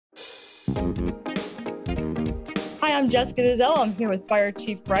Hi, I'm Jessica Dizelle. I'm here with Fire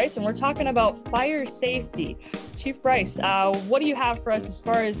Chief Brice, and we're talking about fire safety. Chief Brice, what do you have for us as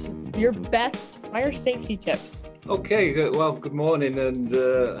far as your best fire safety tips? Okay, well, good morning and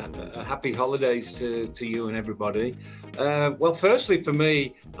happy holidays to you and everybody. Well, firstly, for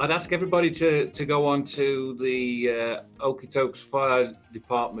me, I'd ask everybody to go on to the Okotoks Fire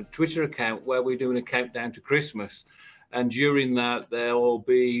Department Twitter account where we're doing a countdown to Christmas. And during that, there will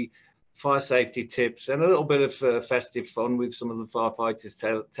be fire safety tips and a little bit of festive fun with some of the firefighters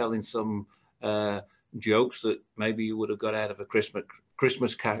telling some jokes that maybe you would have got out of a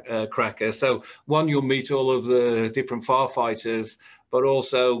Christmas cracker. So one, you'll meet all of the different firefighters, but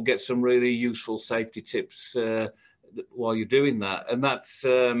also get some really useful safety tips while you're doing that. And that's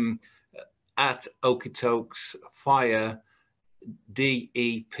at Okotoks Fire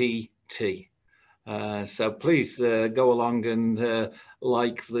DEPT. So please go along and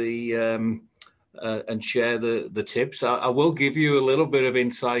like the and share the tips. I will give you a little bit of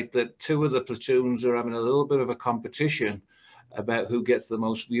insight that two of the platoons are having a little bit of a competition about who gets the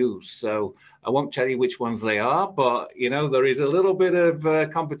most views. So I won't tell you which ones they are, but you know, there is a little bit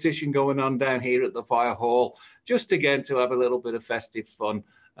of competition going on down here at the fire hall, just again to have a little bit of festive fun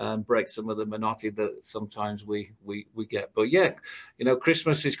and break some of the monotony that sometimes we get. But yeah, you know,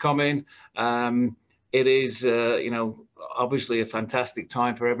 Christmas is coming. It is, you know, obviously a fantastic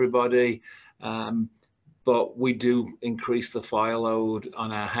time for everybody. But we do increase the fire load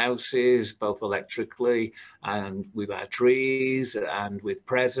on our houses, both electrically and with our trees and with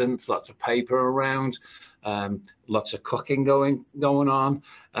presents, lots of paper around, lots of cooking going on,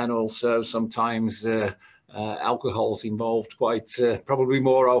 and also sometimes alcohol's involved quite probably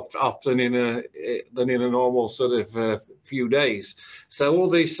more often than in a normal sort of few days. So all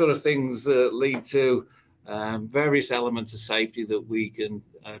these sort of things lead to various elements of safety that we can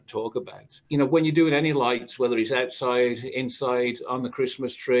talk about. You know, when you're doing any lights, whether it's outside, inside, on the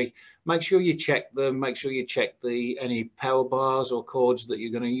Christmas tree, make sure you check them, make sure you check any power bars or cords that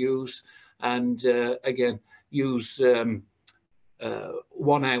you're going to use. And again, use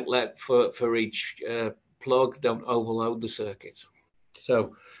one outlet for each plug, don't overload the circuit.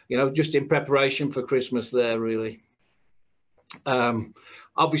 So, you know, just in preparation for Christmas there, really.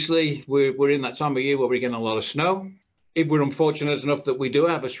 Obviously, we're in that time of year where we're getting a lot of snow. If we're unfortunate enough that we do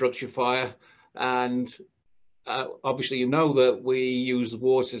have a structure fire, and obviously you know that we use the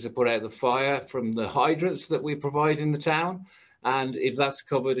water to put out the fire from the hydrants that we provide in the town, and if that's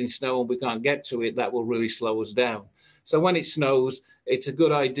covered in snow and we can't get to it, that will really slow us down. So when it snows, it's a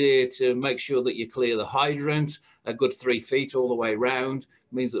good idea to make sure that you clear the hydrant a good 3 feet all the way around.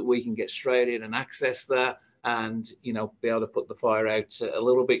 It means that we can get straight in and access that, and you know, be able to put the fire out a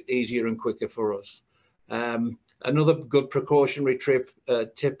little bit easier and quicker for us. Another good precautionary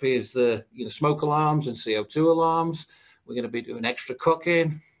tip is the smoke alarms and CO2 alarms. We're going to be doing extra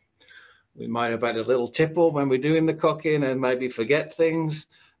cooking. We might have had a little tipple when we're doing the cooking and maybe forget things.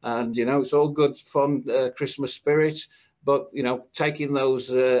 And you know, it's all good fun, Christmas spirit. But you know, taking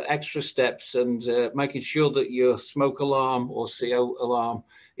those extra steps and making sure that your smoke alarm or CO alarm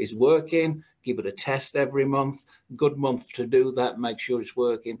is working. Give it a test every month. Good month to do that. Make sure it's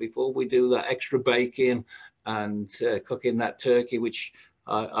working before we do that extra baking and cooking that turkey, which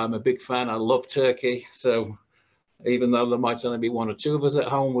I'm a big fan. I love turkey. So even though there might only be one or two of us at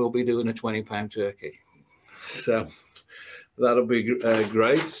home, we'll be doing a 20-pound turkey. So that'll be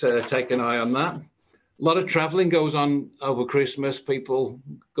great. Take an eye on that. A lot of traveling goes on over Christmas, people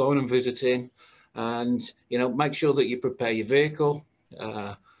going and visiting, and you know, make sure that you prepare your vehicle.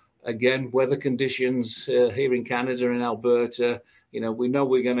 Again, weather conditions here in Canada and Alberta, you know, we know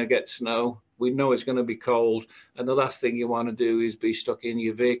we're going to get snow. We know it's going to be cold. And the last thing you want to do is be stuck in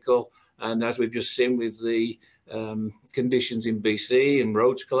your vehicle. And as we've just seen with the conditions in BC and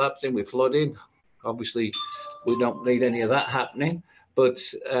roads collapsing with flooding, obviously we don't need any of that happening. But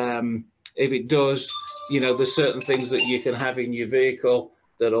if it does, you know, there's certain things that you can have in your vehicle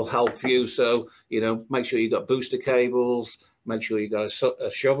that'll help you. So, you know, make sure you've got booster cables, make sure you got a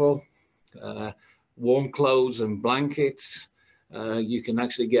shovel, warm clothes and blankets. You can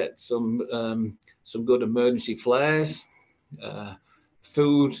actually get some good emergency flares,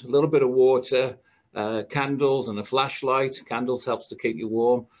 food, a little bit of water, candles and a flashlight. Candles helps to keep you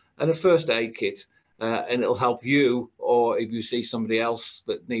warm, and a first aid kit. And it'll help you, or if you see somebody else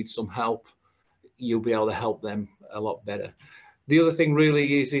that needs some help, you'll be able to help them a lot better. The other thing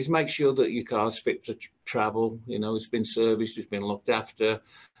really is make sure that your car's fit to travel. You know, it's been serviced, it's been looked after.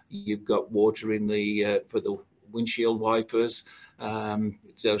 You've got water in the for the windshield wipers,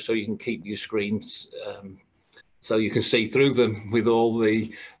 so you can keep your screens so you can see through them with all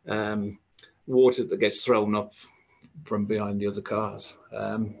the water that gets thrown up from behind the other cars.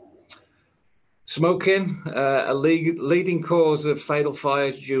 Smoking, a leading cause of fatal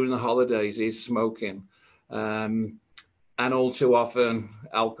fires during the holidays is smoking. And all too often,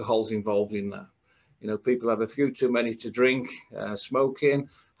 alcohol's involved in that. You know, people have a few too many to drink, smoking,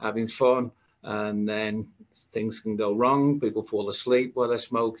 having fun, and then things can go wrong. People fall asleep while they're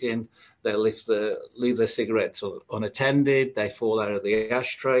smoking. They leave their cigarettes unattended. They fall out of the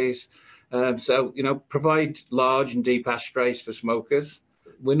ashtrays. So, you know, provide large and deep ashtrays for smokers.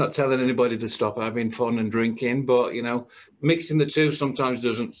 We're not telling anybody to stop having fun and drinking, but, you know, mixing the two sometimes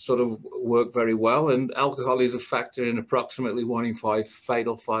doesn't sort of work very well. And alcohol is a factor in approximately 1 in 5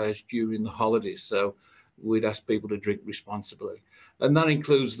 fatal fires during the holidays. So we'd ask people to drink responsibly. And that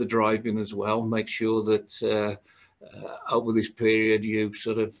includes the driving as well. Make sure that over this period you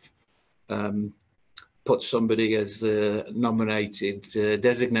sort of put somebody as the nominated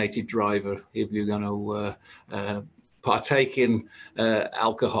designated driver if you're going to partake in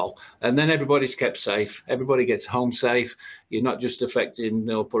alcohol, and then everybody's kept safe. Everybody gets home safe. You're not just affecting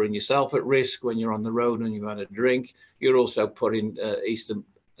or putting yourself at risk when you're on the road and you had a drink. You're also putting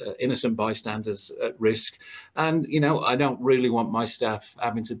innocent bystanders at risk. And you know, I don't really want my staff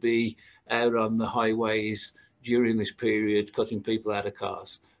having to be out on the highways during this period cutting people out of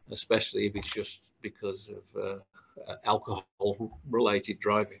cars, especially if it's just because of alcohol related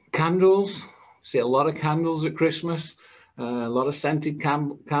driving. Candles. See a lot of candles at Christmas, a lot of scented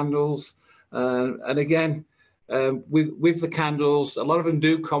candles. And again, with the candles, a lot of them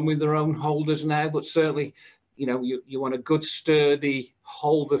do come with their own holders now, but certainly, you know, you want a good sturdy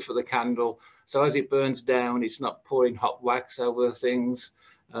holder for the candle. So as it burns down, it's not pouring hot wax over things.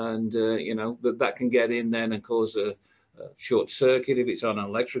 And, you know, that can get in then and cause a short circuit if it's on an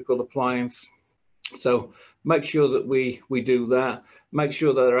electrical appliance. So make sure that we do that. Make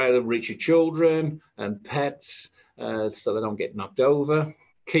sure that they're out of reach of children and pets, so they don't get knocked over.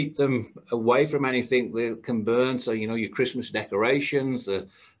 Keep them away from anything that can burn. So, you know, your Christmas decorations, the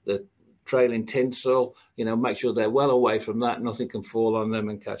trailing tinsel, you know, make sure they're well away from that. Nothing can fall on them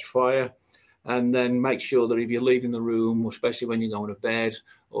and catch fire. And then make sure that if you're leaving the room, especially when you're going to bed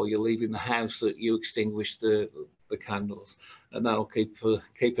or you're leaving the house, that you extinguish the candles, and that'll keep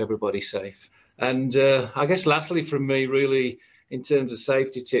everybody safe. And I guess lastly from me, really, in terms of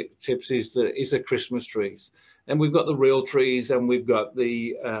safety tips, is the Christmas trees. And we've got the real trees, and we've got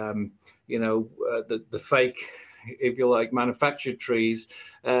the, you know, the fake, if you like, manufactured trees.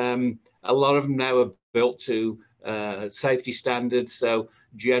 A lot of them now are built to safety standards, so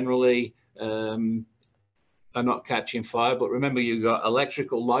generally are not catching fire. But remember, you've got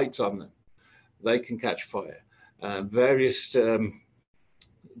electrical lights on them. They can catch fire. Various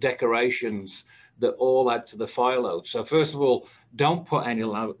decorations that all add to the fire load. So first of all, don't put any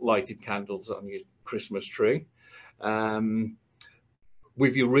lighted candles on your Christmas tree.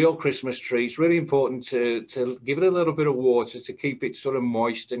 With your real Christmas tree, it's really important to give it a little bit of water to keep it sort of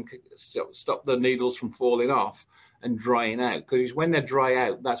moist and stop the needles from falling off and drying out, because when they dry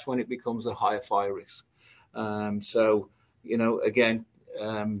out, that's when it becomes a higher fire risk. So, you know, again,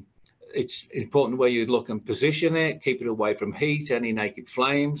 it's important where you look and position it, keep it away from heat, any naked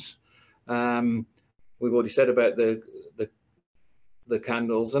flames. We've already said about the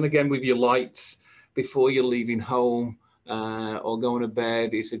candles. And again, with your lights, before you're leaving home or going to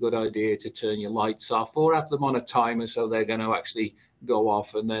bed, it's a good idea to turn your lights off or have them on a timer so they're going to actually go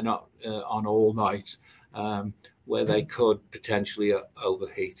off and they're not on all night, where they could potentially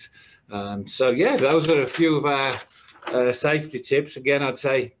overheat. So yeah, those are a few of our safety tips. Again, I'd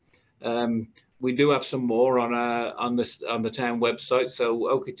say we do have some more on the town website, so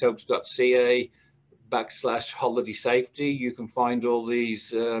oketopes.ca/holiday safety. You can find all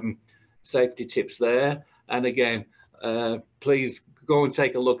these safety tips there. And again, please go and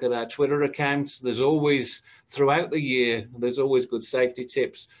take a look at our Twitter accounts. There's always, throughout the year, there's always good safety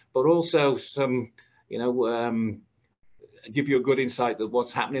tips, but also some, you know, give you a good insight of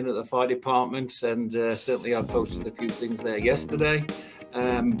what's happening at the fire department. And certainly I posted a few things there yesterday.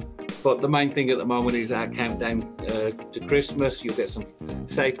 But the main thing at the moment is our countdown to Christmas. You'll get some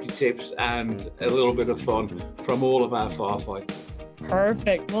safety tips and a little bit of fun from all of our firefighters.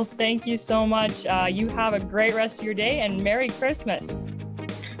 Perfect. Well, thank you so much. You have a great rest of your day and Merry Christmas.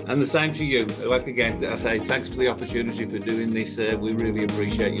 And the same to you. Like again, I say thanks for the opportunity for doing this. We really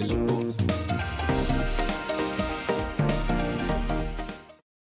appreciate your support.